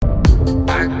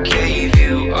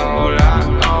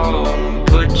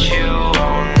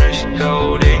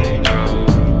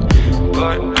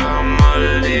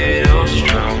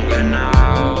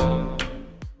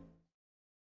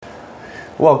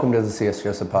Welcome to the C.S.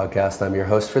 Joseph Podcast. I'm your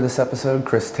host for this episode,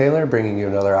 Chris Taylor, bringing you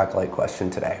another Acolyte question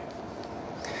today.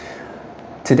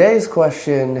 Today's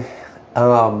question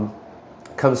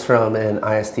comes from an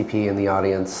ISTP in the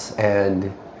audience,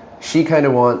 and she kind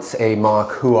of wants a mock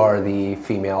who are the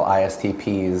female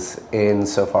ISTPs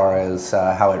insofar as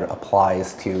how it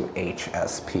applies to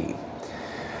HSP.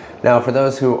 Now, for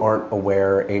those who aren't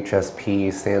aware,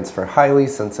 HSP stands for Highly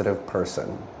Sensitive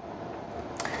Person.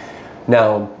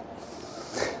 Now,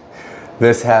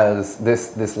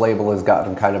 this label has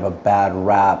gotten kind of a bad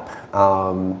rap.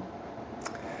 A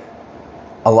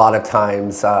lot of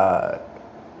times, I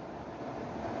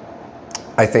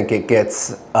think it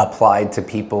gets applied to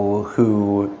people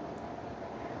who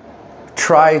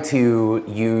try to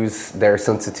use their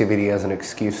sensitivity as an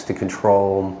excuse to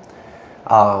control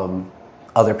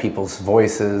other people's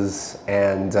voices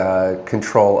and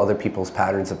control other people's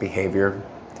patterns of behavior.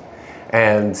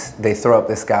 And they throw up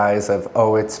this guise of,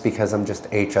 oh, it's because I'm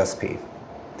just HSP.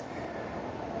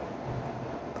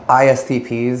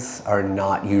 ISTPs are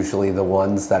not usually the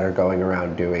ones that are going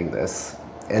around doing this.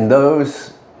 And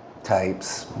those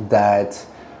types that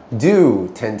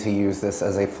do tend to use this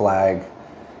as a flag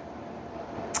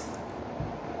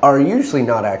are usually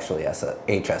not actually as a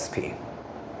HSP.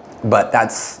 But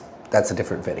that's a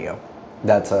different video.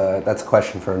 That's a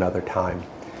question for another time.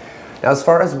 Now, as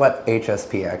far as what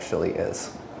HSP actually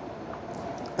is,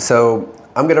 so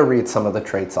I'm going to read some of the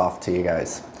traits off to you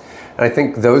guys. And I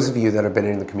think those of you that have been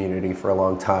in the community for a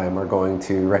long time are going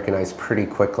to recognize pretty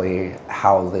quickly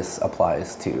how this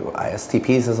applies to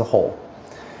ISTPs as a whole.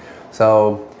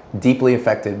 So, deeply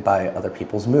affected by other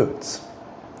people's moods.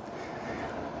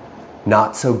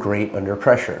 Not so great under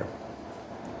pressure.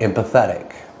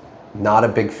 Empathetic. Not a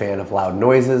big fan of loud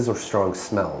noises or strong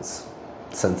smells.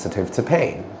 Sensitive to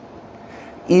pain.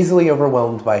 Easily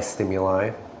overwhelmed by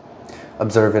stimuli,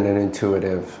 observant and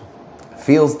intuitive,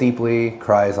 feels deeply,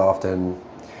 cries often,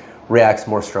 reacts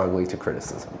more strongly to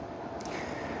criticism.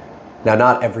 Now,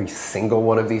 not every single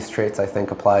one of these traits I think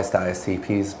applies to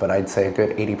ISTPs, but I'd say a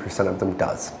good 80% of them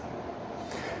does.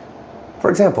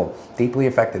 For example, deeply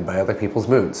affected by other people's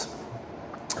moods.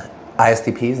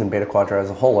 ISTPs and Beta Quadra as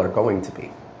a whole are going to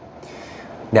be.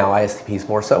 Now, ISTPs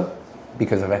more so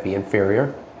because of FE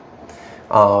inferior.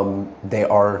 They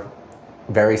are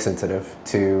very sensitive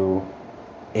to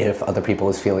if other people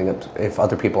are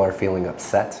feeling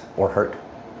upset or hurt.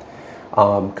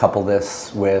 Couple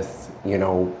this with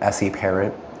SE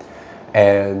parent,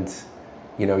 and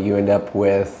you end up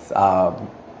with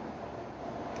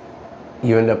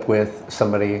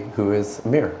somebody who is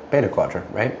mirror Beta Quadra,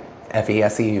 right?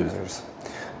 FE/SE users.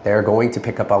 They're going to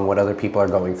pick up on what other people are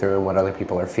going through and what other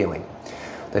people are feeling.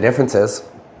 The difference is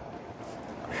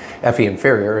FE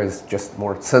inferior is just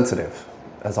more sensitive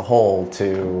as a whole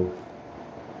to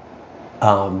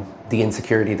the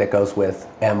insecurity that goes with,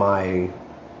 am I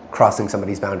crossing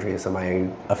somebody's boundaries? Am I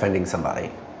offending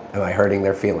somebody? Am I hurting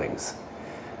their feelings?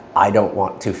 I don't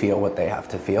want to feel what they have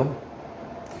to feel,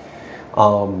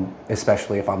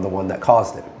 especially if I'm the one that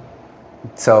caused it.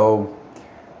 So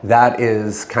that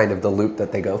is kind of the loop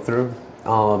that they go through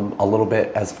a little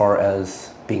bit as far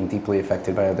as being deeply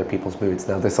affected by other people's moods.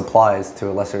 Now, this applies to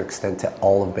a lesser extent to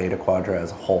all of Beta Quadra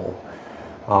as a whole.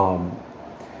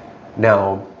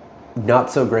 Now,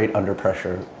 not so great under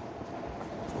pressure.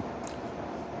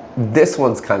 This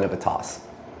one's kind of a toss.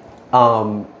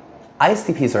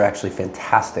 ISTPs are actually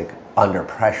fantastic under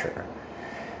pressure.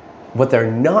 What they're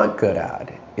not good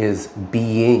at is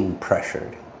being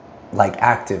pressured, like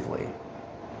actively.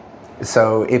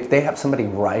 So if they have somebody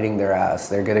riding their ass,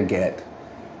 they're going to get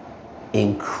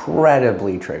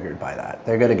incredibly triggered by that.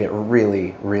 They're going to get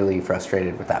really, really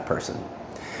frustrated with that person.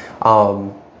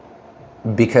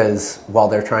 Because while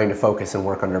they're trying to focus and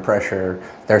work under pressure,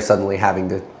 they're suddenly having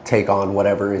to take on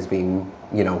whatever is being,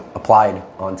 applied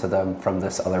onto them from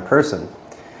this other person.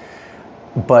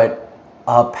 But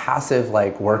a passive,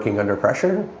 working under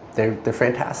pressure, they're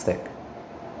fantastic.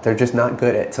 They're just not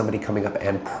good at somebody coming up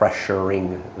and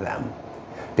pressuring them.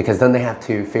 Because then they have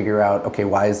to figure out, okay,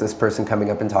 why is this person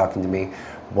coming up and talking to me?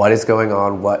 What is going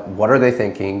on? What are they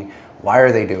thinking? Why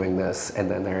are they doing this? And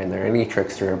then they're in there any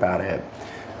trickster about it.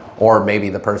 Or maybe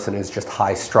the person is just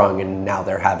high-strung and now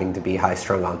they're having to be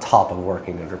high-strung on top of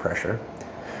working under pressure.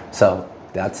 So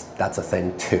that's a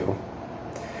thing too.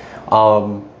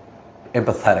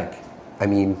 Empathetic. I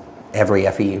mean, every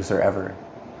FE user ever.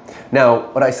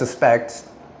 Now, what I suspect,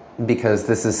 because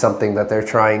this is something that they're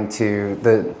trying to,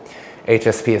 the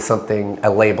HSP is a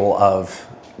label of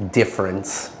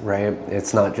difference, right?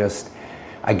 It's not just,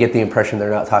 I get the impression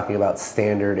they're not talking about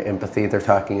standard empathy, they're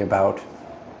talking about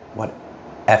what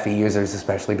FE users,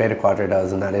 especially Beta Quadra,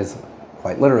 does, and that is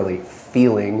quite literally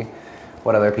feeling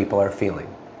what other people are feeling.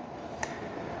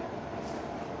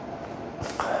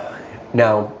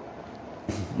 Now,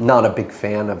 not a big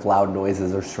fan of loud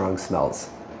noises or strong smells.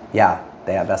 Yeah,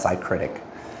 they have SI critic.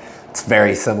 It's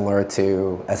very similar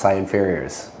to SI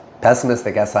inferiors.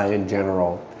 Pessimistic SI in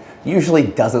general usually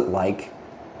doesn't like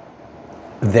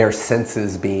their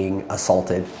senses being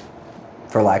assaulted,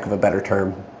 for lack of a better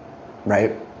term,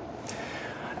 right?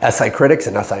 SI critics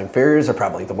and SI inferiors are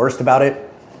probably the worst about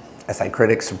it. SI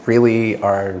critics really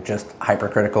are just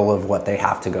hypercritical of what they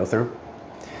have to go through.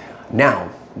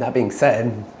 Now, that being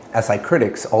said, SI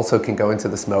critics also can go into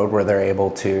this mode where they're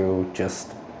able to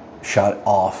just shut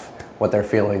off what they're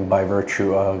feeling by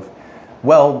virtue of,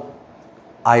 well,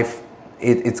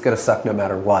 it's going to suck no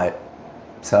matter what,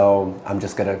 so I'm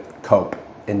just going to cope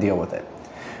and deal with it.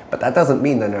 But that doesn't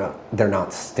mean they're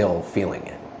not still feeling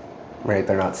it, right?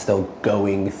 They're not still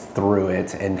going through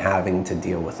it and having to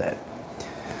deal with it.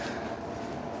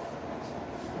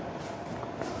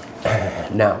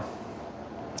 Now,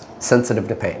 sensitive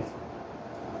to pain.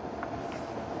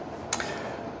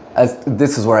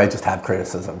 This is where I just have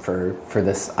criticism for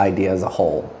this idea as a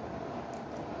whole.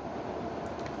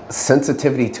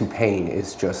 Sensitivity to pain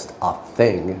is just a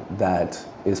thing that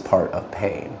is part of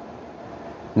pain.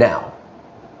 Now,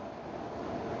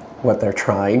 what they're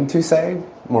trying to say,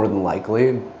 more than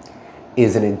likely,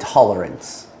 is an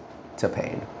intolerance to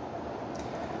pain.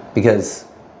 Because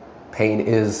pain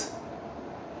is,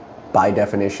 by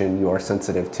definition, you are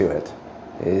sensitive to it.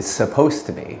 It is supposed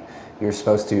to be. You're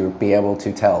supposed to be able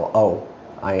to tell, oh,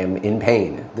 I am in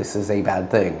pain. This is a bad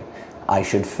thing. I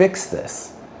should fix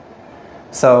this.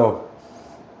 So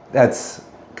that's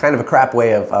kind of a crap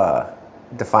way of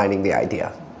defining the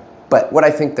idea. But what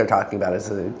I think they're talking about is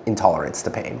an intolerance to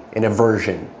pain, an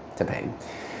aversion to pain.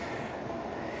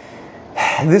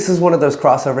 This is one of those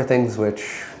crossover things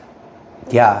which,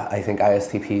 yeah, I think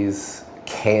ISTPs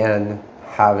can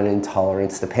have an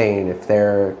intolerance to pain if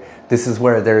this is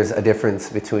where there's a difference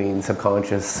between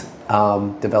subconscious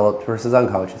developed versus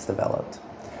unconscious developed,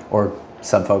 or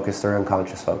subfocused or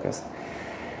unconscious focused.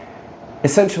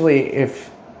 Essentially,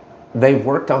 if they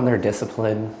worked on their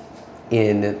discipline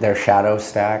in their shadow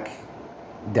stack,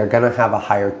 they're going to have a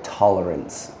higher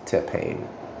tolerance to pain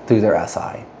through their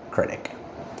SI critic.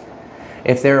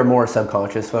 If they're more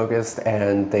subconscious focused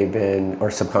and they've been,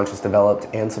 or subconscious developed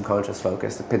and subconscious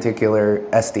focused, in particular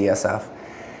SDSF,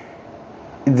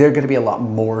 they're going to be a lot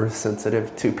more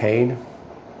sensitive to pain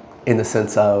in the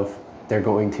sense of they're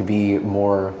going to be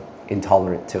more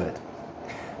intolerant to it.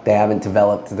 They haven't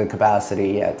developed the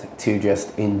capacity yet to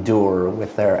just endure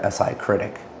with their SI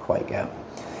critic quite yet.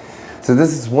 So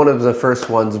this is one of the first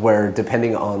ones where,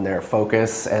 depending on their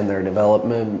focus and their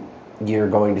development, you're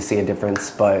going to see a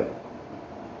difference. But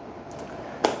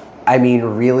I mean,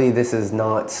 really, this is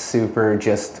not super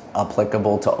just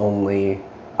applicable to only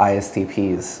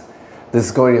ISTPs. This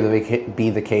is going to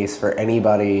be the case for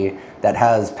anybody that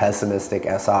has pessimistic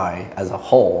SI as a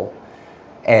whole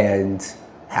and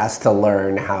has to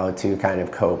learn how to kind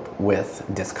of cope with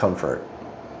discomfort.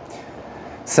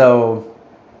 So,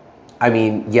 I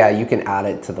mean, yeah, you can add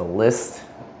it to the list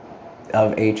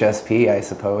of HSP, I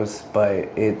suppose, but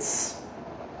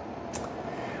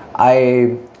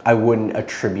I wouldn't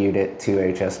attribute it to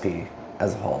HSP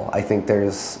as a whole. I think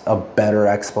there's a better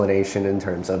explanation in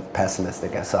terms of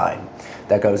pessimistic SI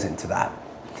that goes into that.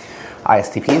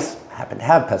 ISTPs happen to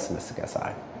have pessimistic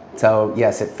SI. So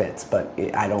yes, it fits, but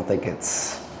I don't think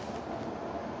it's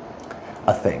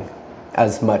a thing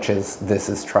as much as this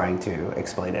is trying to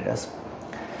explain it as.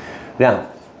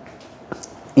 Now,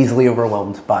 easily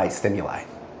overwhelmed by stimuli.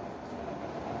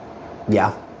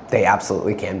 Yeah, they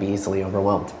absolutely can be easily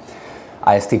overwhelmed.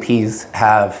 ISTPs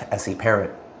have SE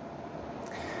parent.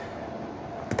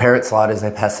 The parent slot is a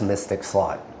pessimistic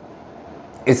slot.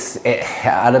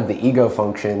 Out of the ego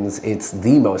functions, it's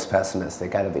the most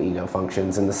pessimistic out of the ego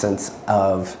functions in the sense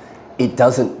of it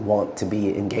doesn't want to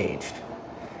be engaged.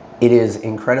 It is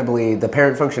the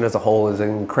parent function as a whole is an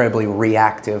incredibly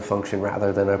reactive function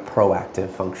rather than a proactive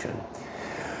function.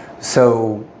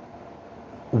 So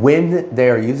when they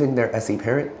are using their SE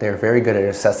parent, they're very good at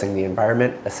assessing the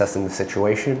environment, assessing the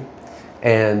situation,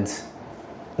 and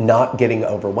not getting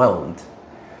overwhelmed.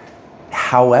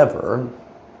 However,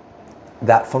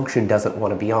 that function doesn't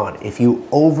want to be on. If you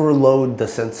overload the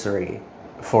sensory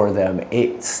for them,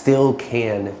 it still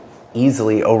can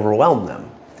easily overwhelm them.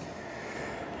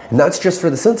 And that's just for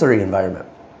the sensory environment.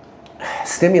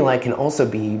 Stimuli can also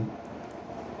be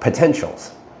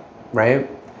potentials, right?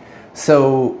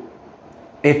 So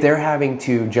if they're having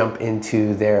to jump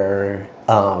into their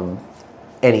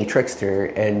any trickster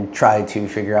and try to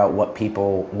figure out what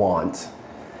people want.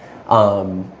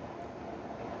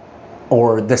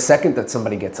 Or the second that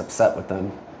somebody gets upset with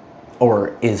them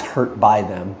or is hurt by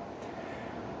them,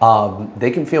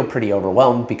 they can feel pretty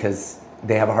overwhelmed because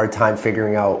they have a hard time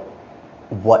figuring out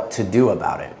what to do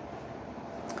about it.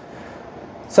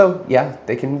 So yeah,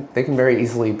 they can very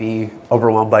easily be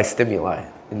overwhelmed by stimuli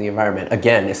in the environment.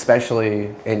 Again,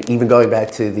 especially, and even going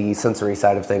back to the sensory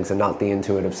side of things and not the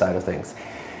intuitive side of things,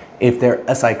 if their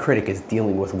SI critic is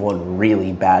dealing with one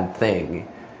really bad thing,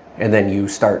 and then you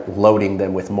start loading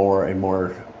them with more and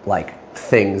more like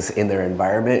things in their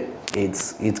environment,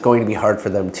 it's going to be hard for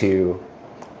them to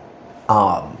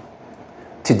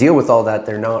deal with all that.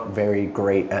 They're not very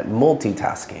great at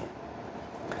multitasking.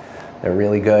 They're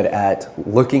really good at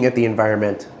looking at the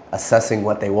environment, assessing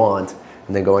what they want,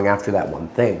 and then going after that one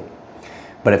thing.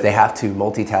 But if they have to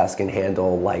multitask and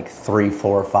handle like 3,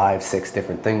 4, 5, 6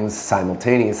 different things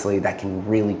simultaneously, that can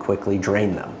really quickly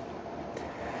drain them.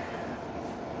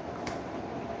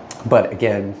 But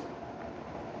again,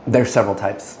 there's several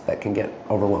types that can get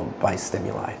overwhelmed by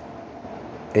stimuli.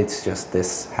 It's just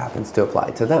this happens to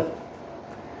apply to them.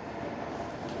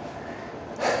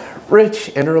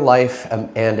 Rich inner life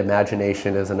and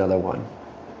imagination is another one.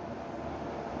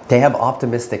 They have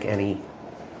optimistic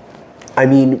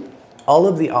all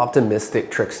of the optimistic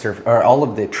trickster, or all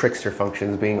of the trickster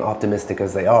functions being optimistic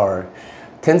as they are,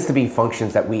 tends to be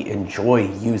functions that we enjoy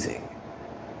using.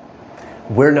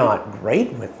 We're not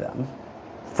great with them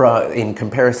in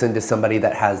comparison to somebody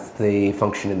that has the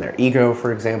function in their ego,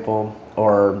 for example,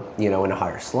 or in a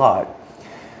higher slot.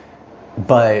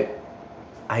 But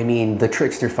I mean, the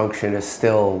trickster function is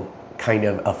still kind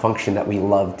of a function that we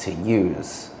love to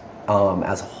use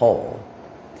as a whole.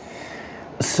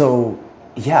 So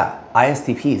yeah,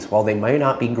 ISTPs, while they might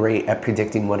not be great at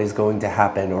predicting what is going to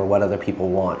happen or what other people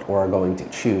want or are going to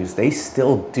choose, they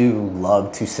still do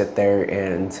love to sit there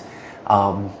and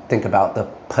think about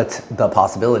the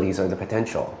possibilities or the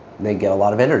potential. They get a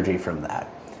lot of energy from that.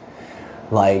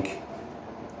 Like,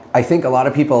 I think a lot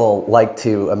of people like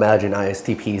to imagine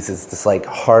ISTPs as this like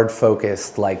hard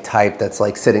focused like type that's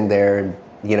like sitting there and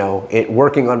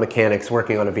working on mechanics,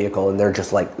 working on a vehicle, and they're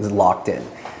just like locked in.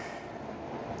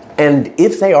 And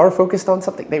if they are focused on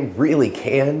something, they really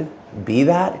can be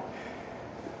that.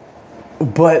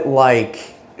 But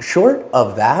like short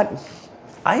of that,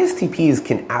 ISTPs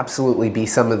can absolutely be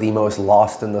some of the most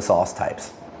lost in the sauce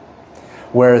types,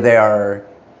 where they are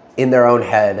in their own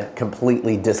head,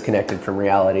 completely disconnected from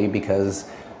reality because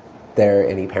their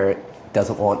NE parent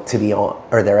doesn't want to be on,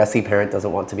 or their SE parent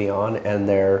doesn't want to be on, and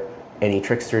their NE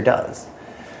trickster does.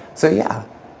 So yeah,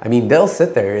 I mean, they'll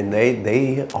sit there and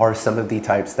they are some of the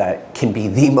types that can be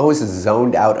the most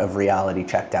zoned out of reality,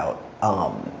 checked out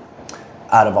of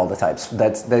all the types.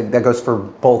 That goes for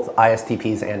both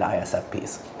ISTPs and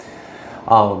ISFPs.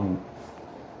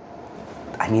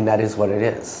 I mean, that is what it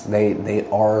is. They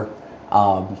are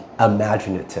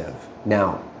imaginative.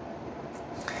 Now,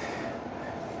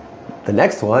 the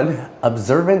next one,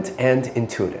 observant and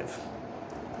intuitive.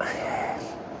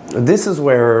 This is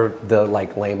where the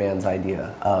like layman's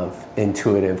idea of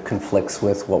intuitive conflicts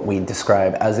with what we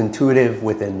describe as intuitive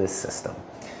within this system.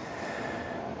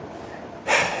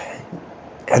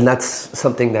 And that's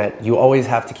something that you always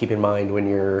have to keep in mind when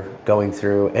you're going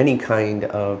through any kind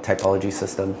of typology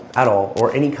system at all,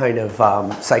 or any kind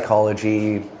of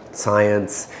psychology,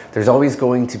 science. There's always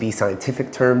going to be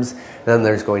scientific terms, and then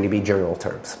there's going to be general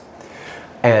terms.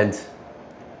 And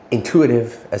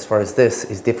intuitive, as far as this,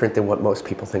 is different than what most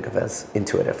people think of as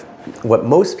intuitive. What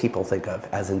most people think of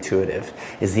as intuitive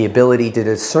is the ability to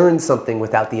discern something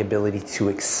without the ability to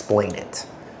explain it.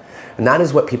 And that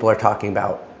is what people are talking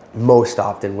about most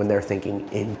often when they're thinking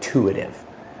intuitive,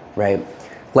 right?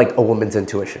 Like a woman's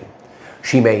intuition.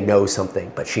 She may know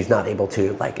something, but she's not able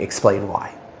to like explain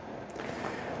why.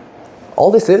 All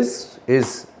this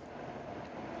is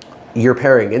you're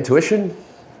pairing intuition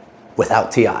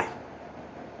without TI,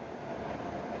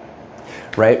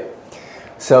 right?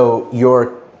 So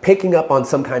you're picking up on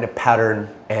some kind of pattern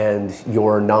and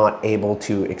you're not able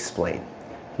to explain.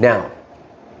 Now,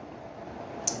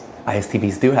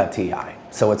 ISTPs do have TI.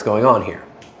 So what's going on here?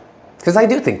 Because I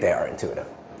do think they are intuitive,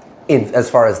 as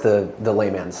far as the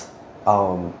layman's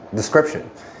description.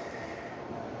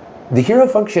 The hero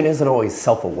function isn't always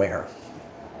self-aware.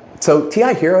 So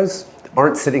TI heroes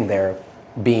aren't sitting there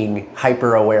being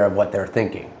hyper aware of what they're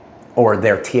thinking or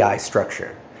their TI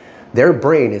structure. Their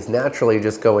brain is naturally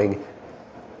just going,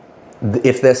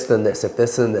 if this, then this, if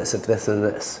this, then this, if this, then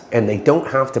this. And they don't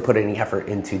have to put any effort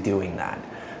into doing that.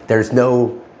 There's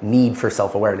no need for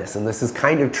self-awareness. And this is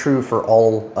kind of true for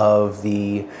all of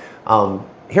the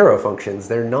hero functions,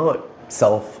 they're not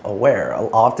self-aware.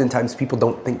 Oftentimes people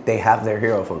don't think they have their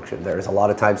hero function. There's a lot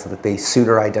of times that they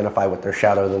sooner identify with their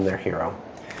shadow than their hero.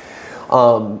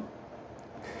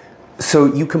 So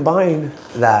you combine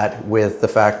that with the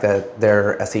fact that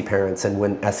they're SE parents, and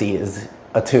when SE is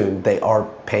attuned, they are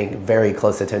paying very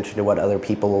close attention to what other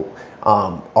people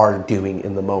are doing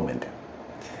in the moment.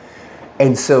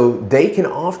 And so they can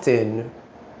often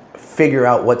figure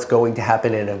out what's going to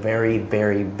happen in a very,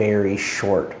 very, very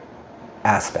short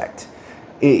aspect.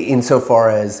 Insofar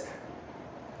as,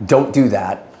 don't do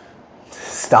that,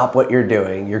 stop what you're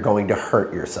doing, you're going to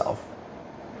hurt yourself,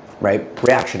 right?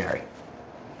 Reactionary.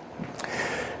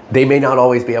 They may not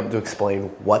always be able to explain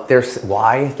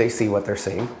why they see what they're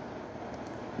seeing,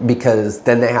 because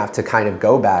then they have to kind of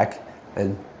go back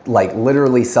and like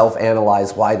literally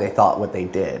self-analyze why they thought what they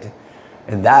did.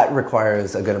 And that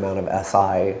requires a good amount of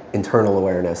SI, internal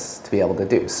awareness, to be able to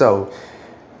do. So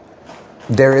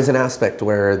there is an aspect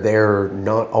where they're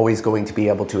not always going to be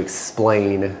able to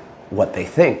explain what they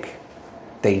think.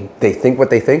 They think what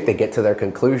they think, they get to their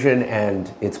conclusion,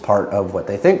 and it's part of what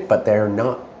they think, but they're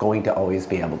not going to always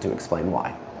be able to explain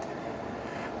why.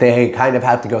 They kind of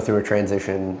have to go through a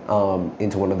transition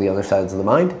into one of the other sides of the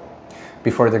mind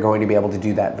before they're going to be able to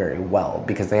do that very well,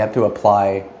 because they have to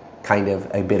apply kind of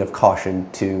a bit of caution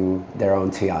to their own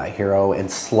TI, hero,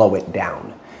 and slow it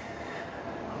down.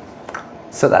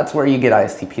 So that's where you get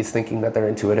ISTPs thinking that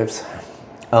they're intuitives.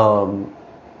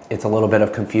 It's a little bit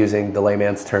of confusing the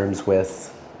layman's terms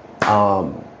with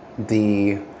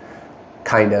the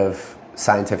kind of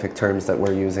scientific terms that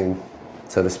we're using,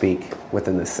 so to speak,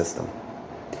 within this system.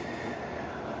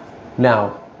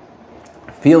 Now,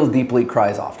 feels deeply,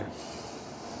 cries often.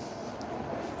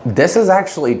 This is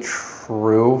actually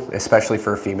true, especially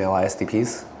for female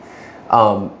ISTPs.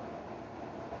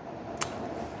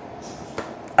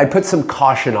 I put some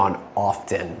caution on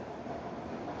often.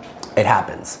 It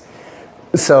happens.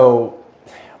 So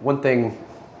one thing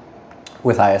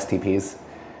with ISTPs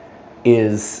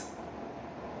is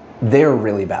they're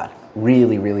really bad,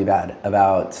 really, really bad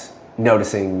about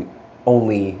noticing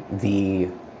only the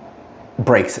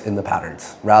breaks in the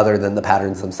patterns rather than the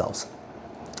patterns themselves.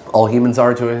 All humans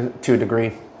are to a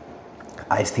degree.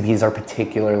 ISTPs are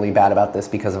particularly bad about this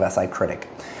because of SI critic.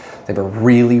 They have a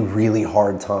really, really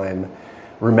hard time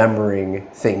remembering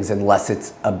things unless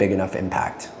it's a big enough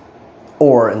impact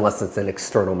or unless it's an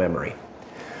external memory.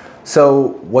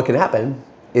 So what can happen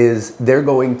is they're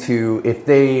going to,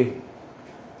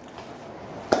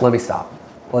 let me stop.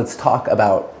 Let's talk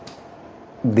about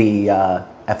the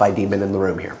FI demon in the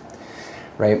room here,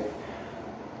 right?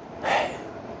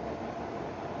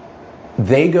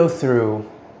 They go through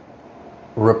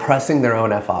repressing their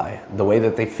own FI, the way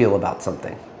that they feel about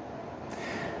something,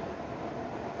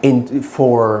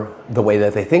 for the way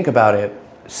that they think about it,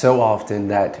 so often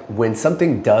that when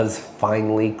something does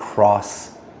finally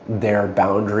cross their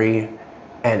boundary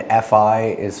and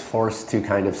FI is forced to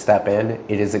kind of step in,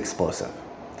 it is explosive.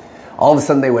 All of a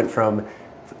sudden they went from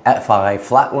FI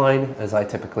flatline, as I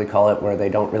typically call it, where they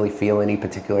don't really feel any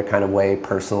particular kind of way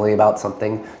personally about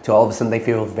something, to all of a sudden they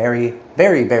feel very,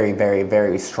 very, very, very,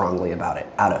 very strongly about it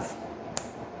out of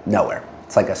nowhere.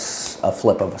 It's like a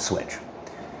flip of a switch.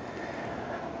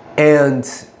 And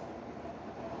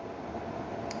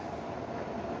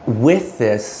with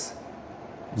this,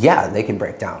 yeah, they can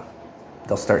break down.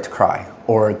 They'll start to cry,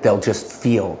 or they'll just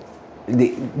feel,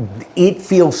 it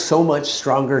feels so much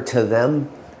stronger to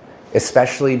them,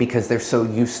 especially because they're so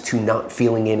used to not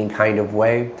feeling any kind of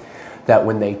way, that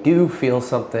when they do feel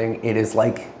something, it is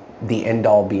like the end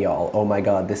all be all. Oh my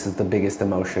God, this is the biggest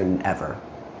emotion ever.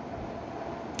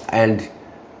 And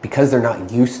because they're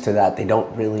not used to that, they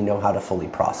don't really know how to fully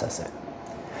process it.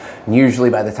 And usually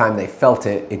by the time they felt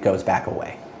it, it goes back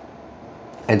away.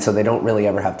 And so they don't really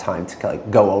ever have time to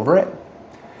like go over it.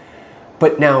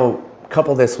 But now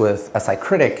couple this with SI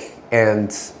critic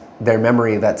and their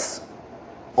memory that's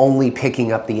only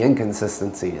picking up the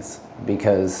inconsistencies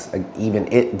because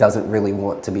even it doesn't really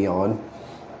want to be on,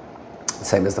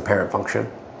 same as the parent function.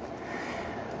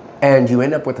 And you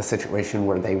end up with a situation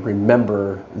where they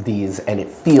remember these and it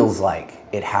feels like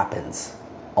it happens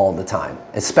all the time,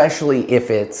 especially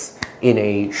if it's in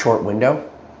a short window.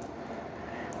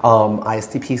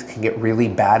 ISTPs can get really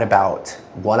bad about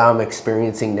what I'm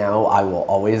experiencing now, I will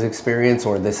always experience,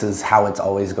 or this is how it's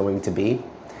always going to be.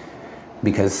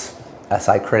 Because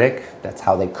SI critic, that's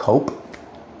how they cope.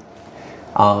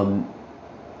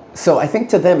 So I think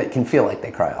to them it can feel like they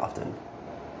cry often.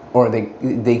 Or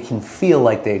they can feel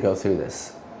like they go through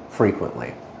this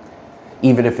frequently.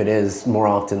 Even if it is, more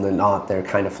often than not, they're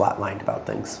kind of flatlined about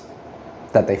things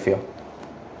that they feel.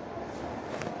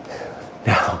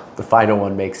 Now, the final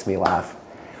one makes me laugh.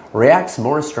 Reacts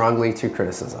more strongly to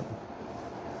criticism.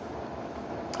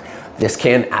 This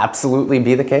can absolutely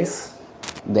be the case.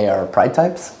 They are pride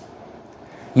types.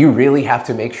 You really have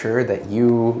to make sure that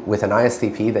you, with an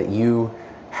ISTP, that you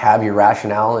have your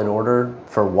rationale in order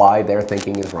for why their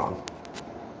thinking is wrong.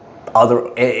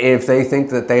 If they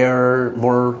think that they are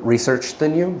more researched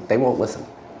than you, they won't listen.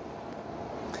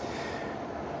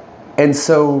 And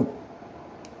so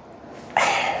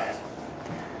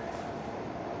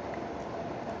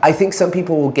I think some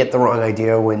people will get the wrong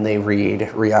idea when they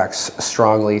read reacts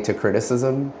strongly to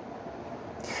criticism.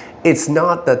 It's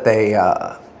not that they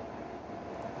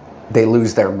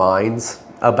lose their minds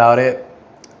about it.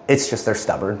 It's just they're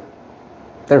stubborn.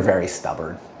 They're very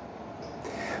stubborn.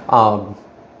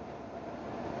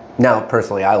 Now,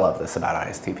 personally, I love this about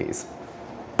ISTPs,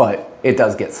 but it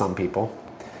does get some people.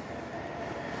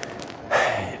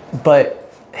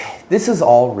 But this is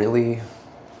all really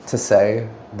to say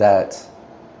that,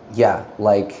 yeah,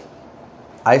 like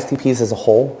ISTPs as a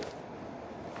whole,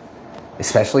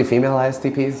 especially female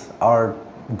ISTPs, are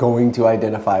going to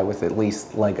identify with at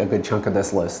least like a good chunk of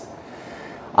this list.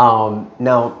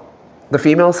 Now, the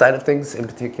female side of things in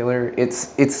particular,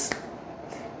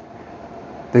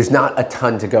 there's not a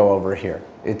ton to go over here.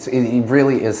 It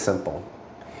really is simple.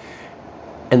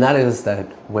 And that is that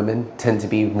women tend to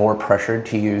be more pressured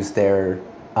to use their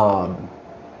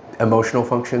emotional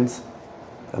functions,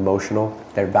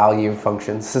 their value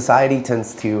functions. Society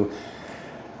tends to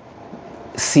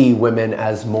see women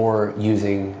as more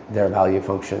using their value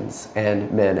functions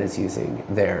and men as using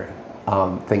their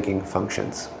thinking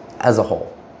functions as a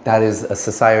whole. That is a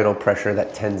societal pressure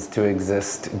that tends to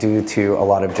exist due to a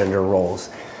lot of gender roles.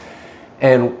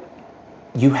 And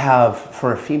you have,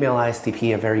 for a female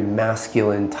ISTP, a very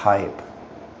masculine type.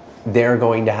 They're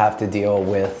going to have to deal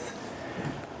with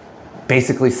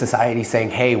basically society saying,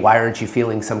 hey, why aren't you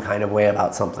feeling some kind of way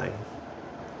about something?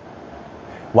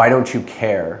 Why don't you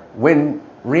care? When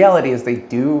reality is they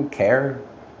do care.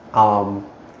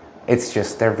 It's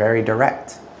just they're very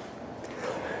direct.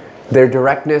 Their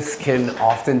directness can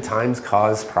oftentimes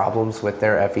cause problems with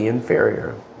their FE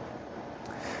inferior.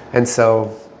 And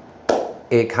so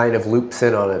it kind of loops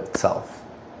in on itself.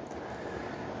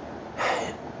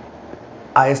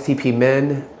 ISTP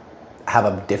men have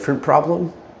a different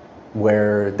problem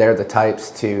where they're the types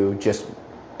to just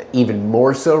even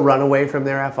more so run away from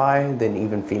their FI than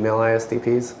even female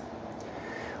ISTPs.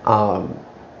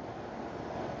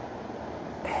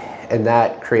 And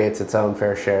that creates its own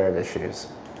fair share of issues.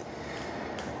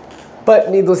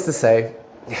 But needless to say,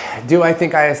 do I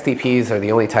think ISTPs are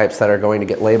the only types that are going to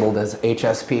get labeled as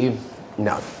HSP?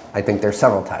 No, I think there's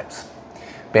several types.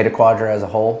 Beta Quadra as a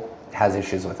whole has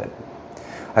issues with it.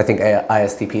 I think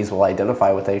ISTPs will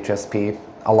identify with HSP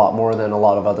a lot more than a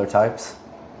lot of other types.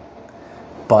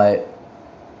 But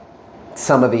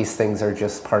some of these things are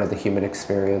just part of the human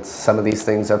experience. Some of these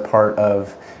things are part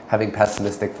of having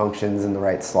pessimistic functions in the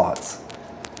right slots.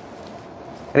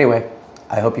 Anyway,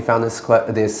 I hope you found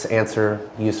this answer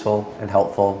useful and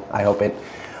helpful. I hope it,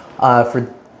 for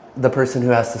the person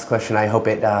who asked this question, I hope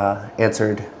it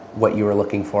answered what you were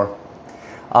looking for.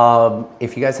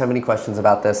 If you guys have any questions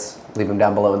about this, leave them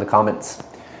down below in the comments.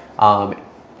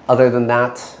 Other than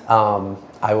that,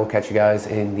 I will catch you guys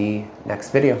in the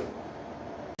next video.